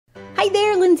Hi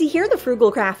there, Lindsay here, the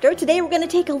Frugal Crafter. Today we're going to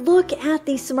take a look at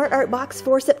the Smart Art Box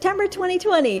for September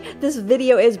 2020. This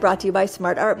video is brought to you by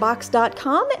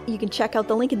smartartbox.com. You can check out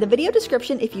the link in the video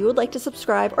description if you would like to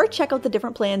subscribe or check out the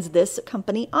different plans this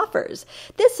company offers.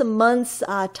 This month's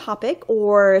topic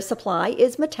or supply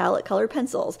is metallic colored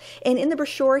pencils. And in the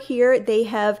brochure here, they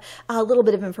have a little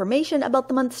bit of information about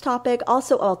the month's topic,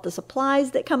 also about the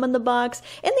supplies that come in the box,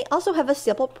 and they also have a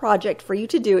simple project for you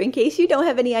to do in case you don't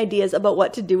have any ideas about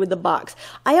what to do with the box.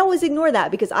 I always ignore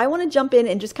that because I want to jump in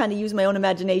and just kind of use my own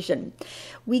imagination.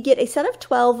 We get a set of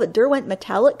 12 Derwent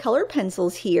metallic colored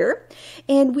pencils here,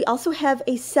 and we also have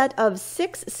a set of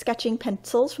 6 sketching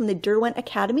pencils from the Derwent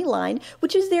Academy line,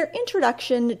 which is their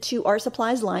introduction to art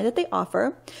supplies line that they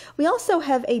offer. We also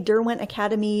have a Derwent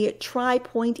Academy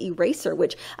tri-point eraser,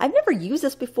 which I've never used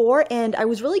this before, and I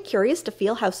was really curious to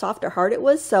feel how soft or hard it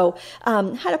was, so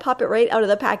had to pop it right out of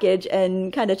the package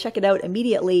and kind of check it out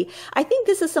immediately. I think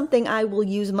this is something I will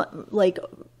use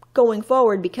going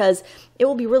forward because it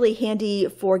will be really handy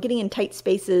for getting in tight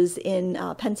spaces in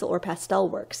pencil or pastel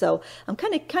work. So I'm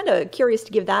kind of curious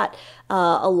to give that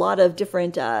a lot of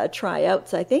different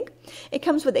tryouts, I think. It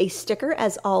comes with a sticker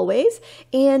as always,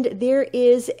 and there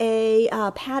is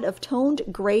a pad of toned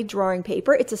gray drawing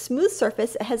paper. It's a smooth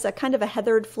surface. It has a kind of a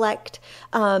heathered flecked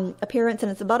appearance,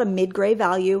 and it's about a mid-gray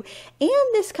value. And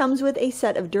this comes with a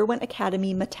set of Derwent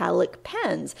Academy metallic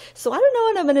pens. So I don't know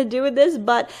what I'm going to do with this,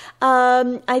 but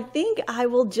I think I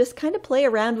will just kind of play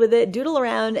around with it, doodle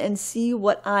around, and see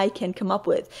what I can come up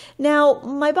with. Now,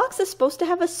 my box is supposed to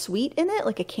have a sweet in it,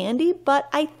 like a candy, but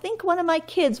I think one of my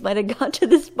kids might have got to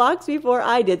this box before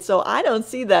I did, so I don't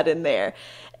see that in there.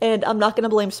 And I'm not going to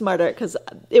blame Smart Art because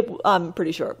I'm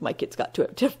pretty sure my kids got to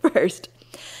it first.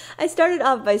 I started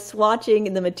off by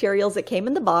swatching the materials that came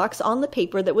in the box on the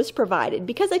paper that was provided.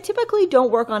 Because I typically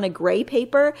don't work on a gray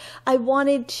paper, I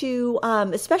wanted to,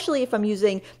 especially if I'm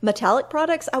using metallic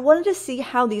products, I wanted to see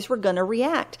how these were going to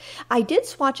react. I did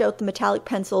swatch out the metallic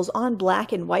pencils on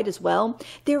black and white as well.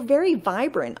 They're very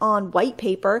vibrant on white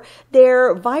paper.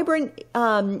 They're vibrant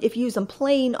if you use them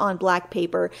plain on black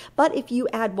paper, but if you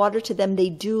add water to them, they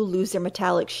do lose their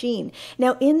metallic sheen.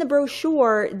 Now in the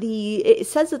brochure, it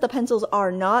says that the pencils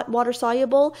are not water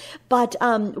soluble, but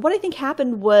what I think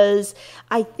happened was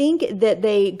I think that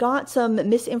they got some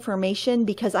misinformation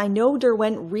because I know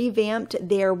Derwent revamped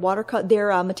their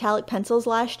metallic pencils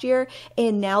last year,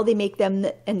 and now they make them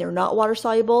and they're not water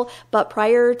soluble, but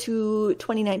prior to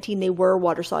 2019 they were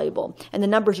water soluble, and the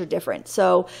numbers are different.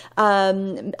 So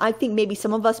I think maybe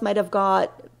some of us might have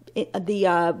got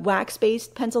the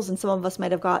wax-based pencils, and some of us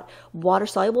might have got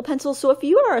water-soluble pencils. So if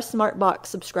you are a Smart Box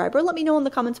subscriber, let me know in the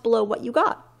comments below what you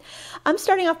got. I'm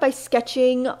starting off by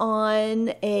sketching on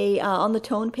the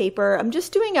toned paper. I'm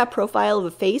just doing a profile of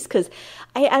a face because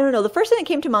I don't know. The first thing that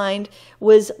came to mind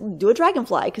was do a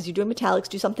dragonfly because you're doing metallics.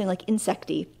 Do something like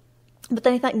insecty. But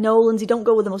then I thought, no, Lindsay, don't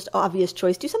go with the most obvious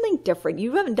choice. Do something different.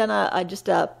 You haven't done just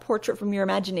a portrait from your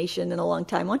imagination in a long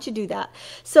time. Why don't you do that?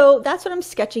 So that's what I'm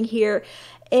sketching here.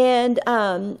 And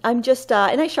I'm just,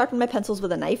 and I sharpened my pencils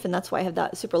with a knife, and that's why I have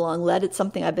that super long lead. It's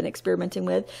something I've been experimenting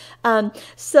with.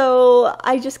 So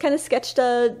I just kind of sketched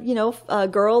a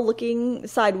girl looking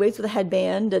sideways with a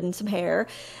headband and some hair.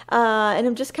 And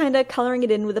I'm just kind of coloring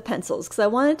it in with the pencils because I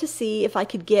wanted to see if I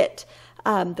could get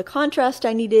the contrast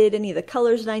I needed, any of the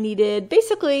colors that I needed,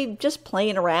 basically just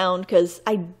playing around because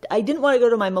I didn't want to go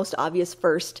to my most obvious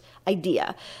first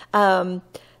idea.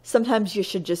 Sometimes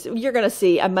you're going to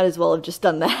see, I might as well have just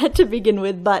done that to begin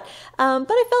with, but I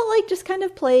felt like just kind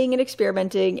of playing and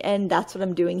experimenting, and that's what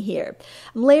I'm doing here.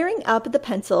 I'm layering up the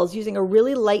pencils using a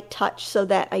really light touch so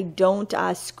that I don't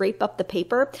scrape up the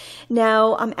paper.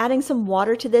 Now, I'm adding some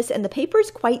water to this, and the paper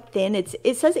is quite thin.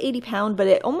 It says 80 pound, but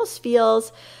it almost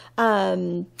feels...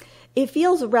 it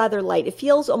feels rather light. It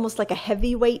feels almost like a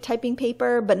heavyweight typing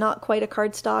paper, but not quite a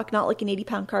cardstock, not like an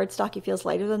 80-pound cardstock. It feels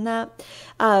lighter than that.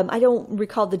 I don't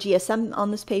recall the GSM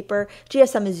on this paper.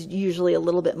 GSM is usually a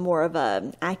little bit more of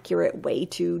an accurate way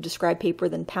to describe paper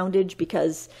than poundage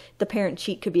because the parent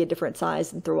sheet could be a different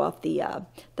size and throw off the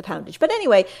poundage. But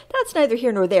anyway, that's neither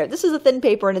here nor there. This is a thin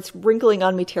paper, and it's wrinkling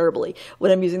on me terribly when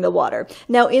I'm using the water.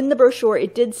 Now, in the brochure,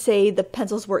 it did say the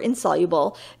pencils were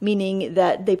insoluble, meaning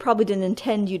that they probably didn't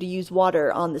intend you to use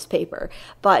water on this paper,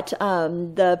 but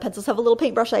the pencils have a little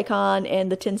paintbrush icon,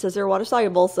 and the tin says they're water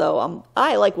soluble, so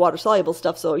I like water soluble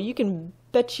stuff, so you can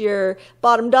bet your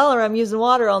bottom dollar I'm using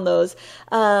water on those.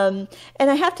 And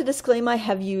I have to disclaim I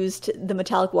have used the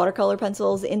metallic watercolor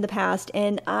pencils in the past,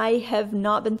 and I have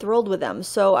not been thrilled with them,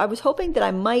 so I was hoping that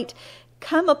I might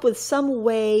come up with some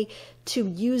way to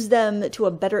use them to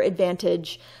a better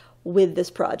advantage with this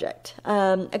project.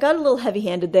 I got a little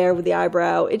heavy-handed there with the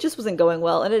eyebrow. It just wasn't going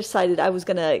well, and I decided I was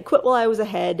gonna quit while I was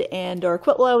ahead or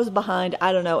quit while I was behind,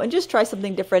 I don't know, and just try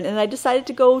something different. And I decided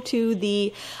to go to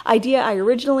the idea I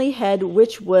originally had,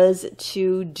 which was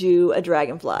to do a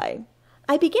dragonfly.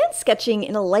 I began sketching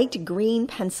in a light green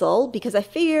pencil because I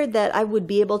figured that I would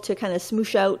be able to kind of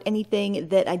smoosh out anything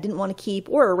that I didn't want to keep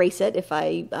or erase it if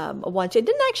I wanted to. I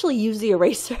didn't actually use the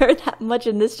eraser that much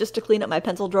in this, just to clean up my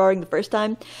pencil drawing the first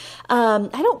time. I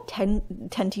don't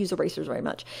tend to use erasers very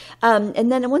much. And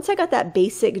then once I got that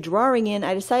basic drawing in,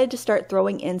 I decided to start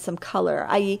throwing in some color.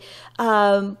 I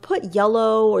put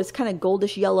yellow, or it's kind of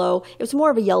goldish yellow. It was more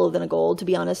of a yellow than a gold, to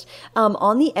be honest,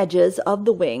 on the edges of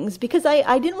the wings, because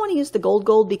I didn't want to use the gold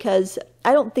because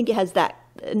I don't think it has that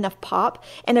enough pop,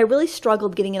 and I really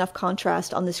struggled getting enough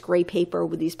contrast on this gray paper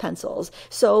with these pencils.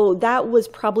 So that was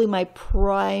probably my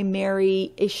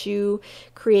primary issue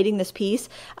creating this piece.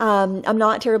 I'm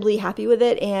not terribly happy with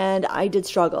it, and I did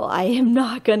struggle. I am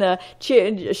not gonna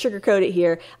sugarcoat it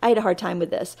here. I had a hard time with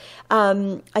this.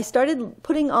 I started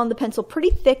putting on the pencil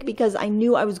pretty thick because I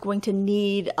knew I was going to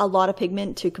need a lot of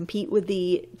pigment to compete with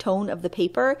the tone of the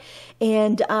paper,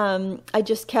 and I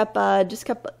just kept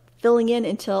filling in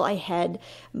until I had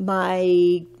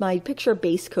my picture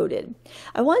base coated.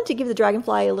 I wanted to give the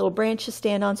dragonfly a little branch to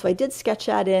stand on, so I did sketch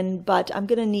that in, but I'm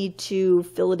gonna need to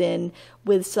fill it in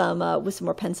with some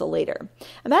more pencil later.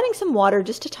 I'm adding some water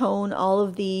just to tone all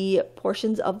of the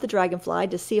portions of the dragonfly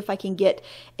to see if I can get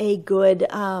a good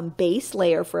base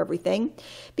layer for everything,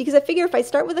 because I figure if I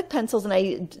start with the pencils and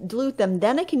I dilute them,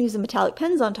 then I can use the metallic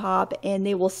pens on top and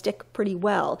they will stick pretty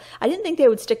well. I didn't think they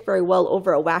would stick very well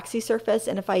over a waxy surface,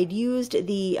 and if I had used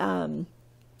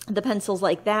the pencils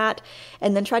like that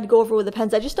and then tried to go over with the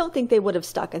pens, I just don't think they would have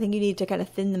stuck. I think you need to kind of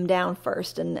thin them down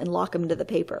first and lock them into the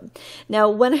paper. Now,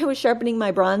 when I was sharpening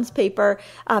my bronze paper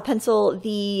pencil,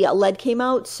 the lead came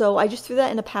out, so I just threw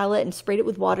that in a palette and sprayed it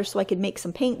with water so I could make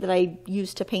some paint that I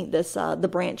used to paint this the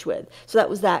branch with. So that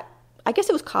was that. I guess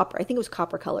it was copper. I think it was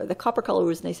copper color. The copper color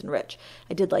was nice and rich.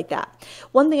 I did like that.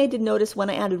 One thing I did notice when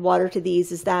I added water to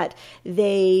these is that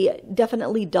they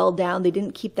definitely dulled down. They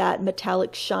didn't keep that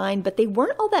metallic shine, but they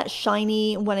weren't all that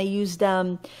shiny when I used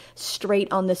them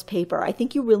straight on this paper. I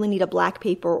think you really need a black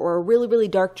paper or a really, really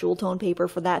dark jewel tone paper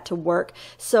for that to work.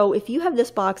 So if you have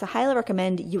this box, I highly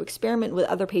recommend you experiment with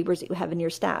other papers that you have in your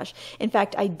stash. In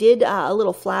fact, I did a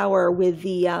little flower with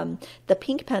the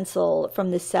pink pencil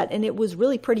from this set, and it was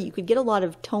really pretty. You could get a lot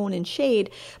of tone and shade,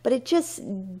 but it just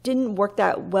didn't work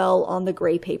that well on the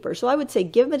gray paper. So I would say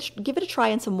give it a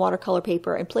try on some watercolor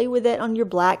paper and play with it on your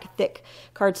black thick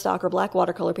cardstock or black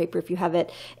watercolor paper if you have it,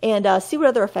 and see what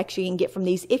other effects you can get from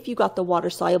these if you got the water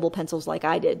soluble pencils like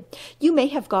I did. You may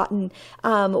have gotten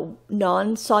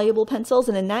non-soluble pencils,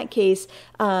 and in that case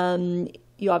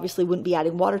you obviously wouldn't be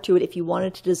adding water to it. If you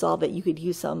wanted to dissolve it, you could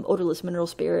use some odorless mineral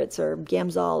spirits or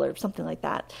Gamsol or something like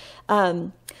that.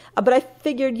 But I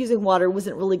figured using water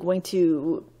wasn't really going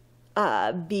to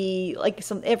be like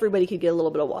everybody could get a little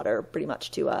bit of water pretty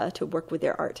much to work with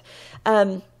their art.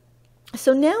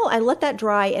 So now I let that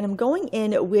dry, and I'm going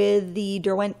in with the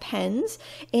Derwent pens,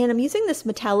 and I'm using this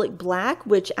metallic black,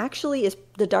 which actually is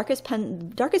the darkest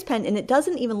pen, and it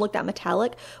doesn't even look that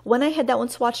metallic. When I had that one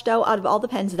swatched out of all the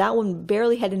pens, that one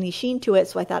barely had any sheen to it,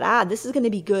 so I thought, this is going to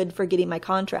be good for getting my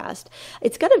contrast.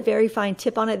 It's got a very fine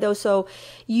tip on it though, so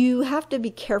you have to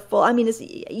be careful. I mean,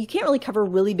 you can't really cover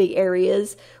really big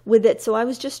areas with it, so I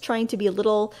was just trying to be a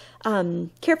little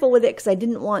careful with it because I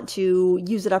didn't want to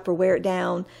use it up or wear it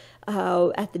down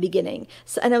at the beginning.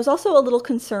 So, and I was also a little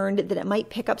concerned that it might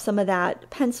pick up some of that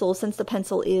pencil, since the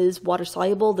pencil is water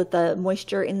soluble, that the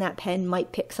moisture in that pen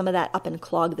might pick some of that up and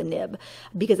clog the nib,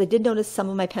 because I did notice some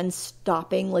of my pens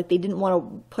stopping, like they didn't want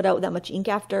to put out that much ink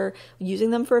after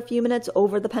using them for a few minutes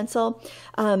over the pencil.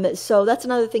 So that's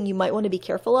another thing you might want to be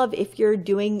careful of if you're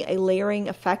doing a layering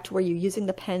effect where you're using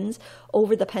the pens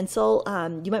over the pencil.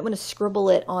 You might want to scribble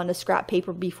it on a scrap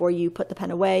paper before you put the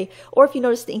pen away, or if you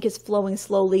notice the ink is flowing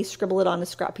slowly, scribble it on a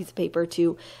scrap piece of paper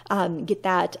to get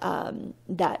that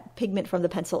that pigment from the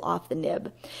pencil off the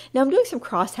nib. Now I'm doing some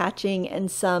cross hatching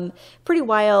and some pretty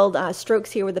wild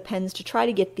strokes here with the pens to try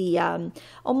to get the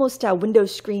almost window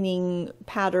screening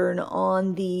pattern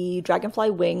on the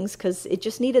dragonfly wings, because it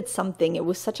just needed something. It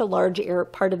was such a large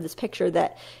part of this picture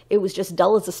that it was just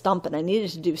dull as a stump, and I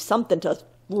needed to do something to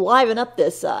liven up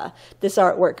this this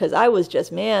artwork, because I was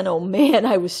just, man, oh man,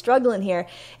 I was struggling here.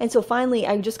 And so finally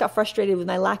I just got frustrated with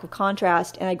my lack of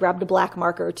contrast, and I grabbed a black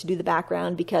marker to do the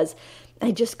background, because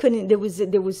I just couldn't, it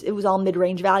was all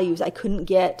mid-range values. I couldn't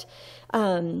get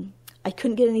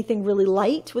anything really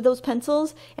light with those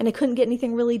pencils, and I couldn't get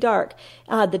anything really dark.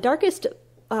 The darkest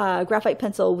graphite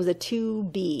pencil was a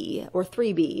 2B or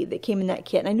 3B that came in that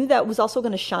kit. And I knew that was also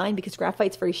going to shine because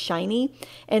graphite's very shiny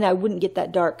and I wouldn't get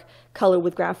that dark color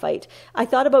with graphite. I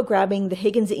thought about grabbing the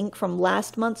Higgins ink from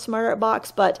last month's Smart Art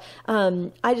box, but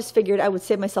I just figured I would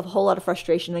save myself a whole lot of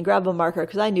frustration and grab a marker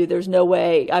because I knew there's no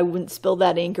way I wouldn't spill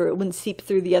that ink or it wouldn't seep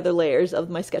through the other layers of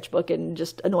my sketchbook and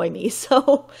just annoy me.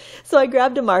 So I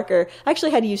grabbed a marker. I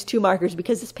actually had to use 2 markers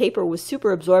because this paper was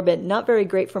super absorbent, not very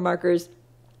great for markers.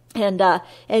 And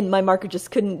my marker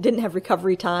just didn't have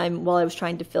recovery time while I was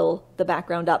trying to fill the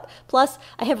background up. Plus,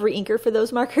 I have re-inker for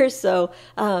those markers, so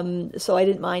I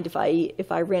didn't mind if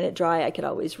I ran it dry, I could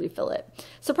always refill it.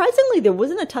 Surprisingly, there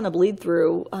wasn't a ton of bleed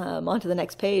through onto the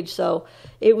next page, so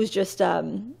it was just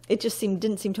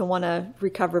didn't seem to want to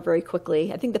recover very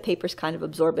quickly. I think the paper's kind of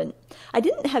absorbent. I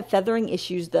didn't have feathering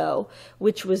issues though,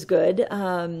 which was good.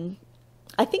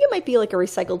 I think it might be like a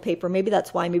recycled paper. Maybe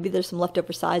that's why. Maybe there's some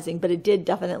leftover sizing, but it did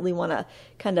definitely want to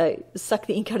kind of suck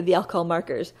the ink out of the alcohol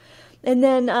markers. And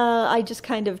then I just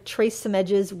kind of traced some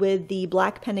edges with the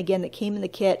black pen again that came in the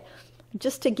kit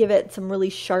just to give it some really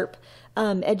sharp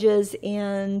edges.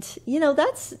 And, you know,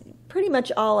 that's pretty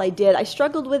much all I did. I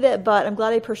struggled with it, but I'm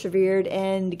glad I persevered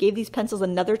and gave these pencils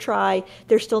another try.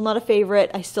 They're still not a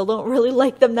favorite. I still don't really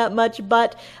like them that much,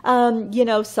 but you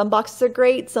know, some boxes are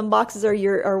great, some boxes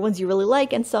are ones you really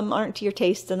like, and some aren't to your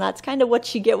taste, and that's kind of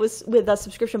what you get with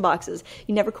subscription boxes.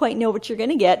 You never quite know what you're going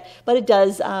to get, but it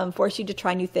does force you to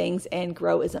try new things and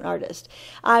grow as an artist.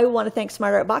 I want to thank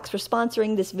Smart Art Box for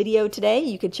sponsoring this video today.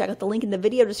 You can check out the link in the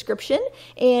video description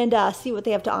and see what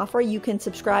they have to offer. You can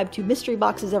subscribe to mystery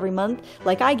boxes every month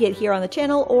like I get here on the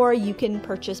channel, or you can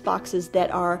purchase boxes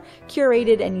that are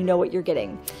curated and you know what you're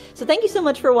getting. So thank you so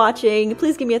much for watching.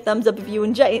 Please give me a thumbs up if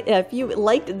you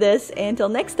liked this. Until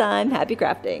next time, happy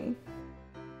crafting.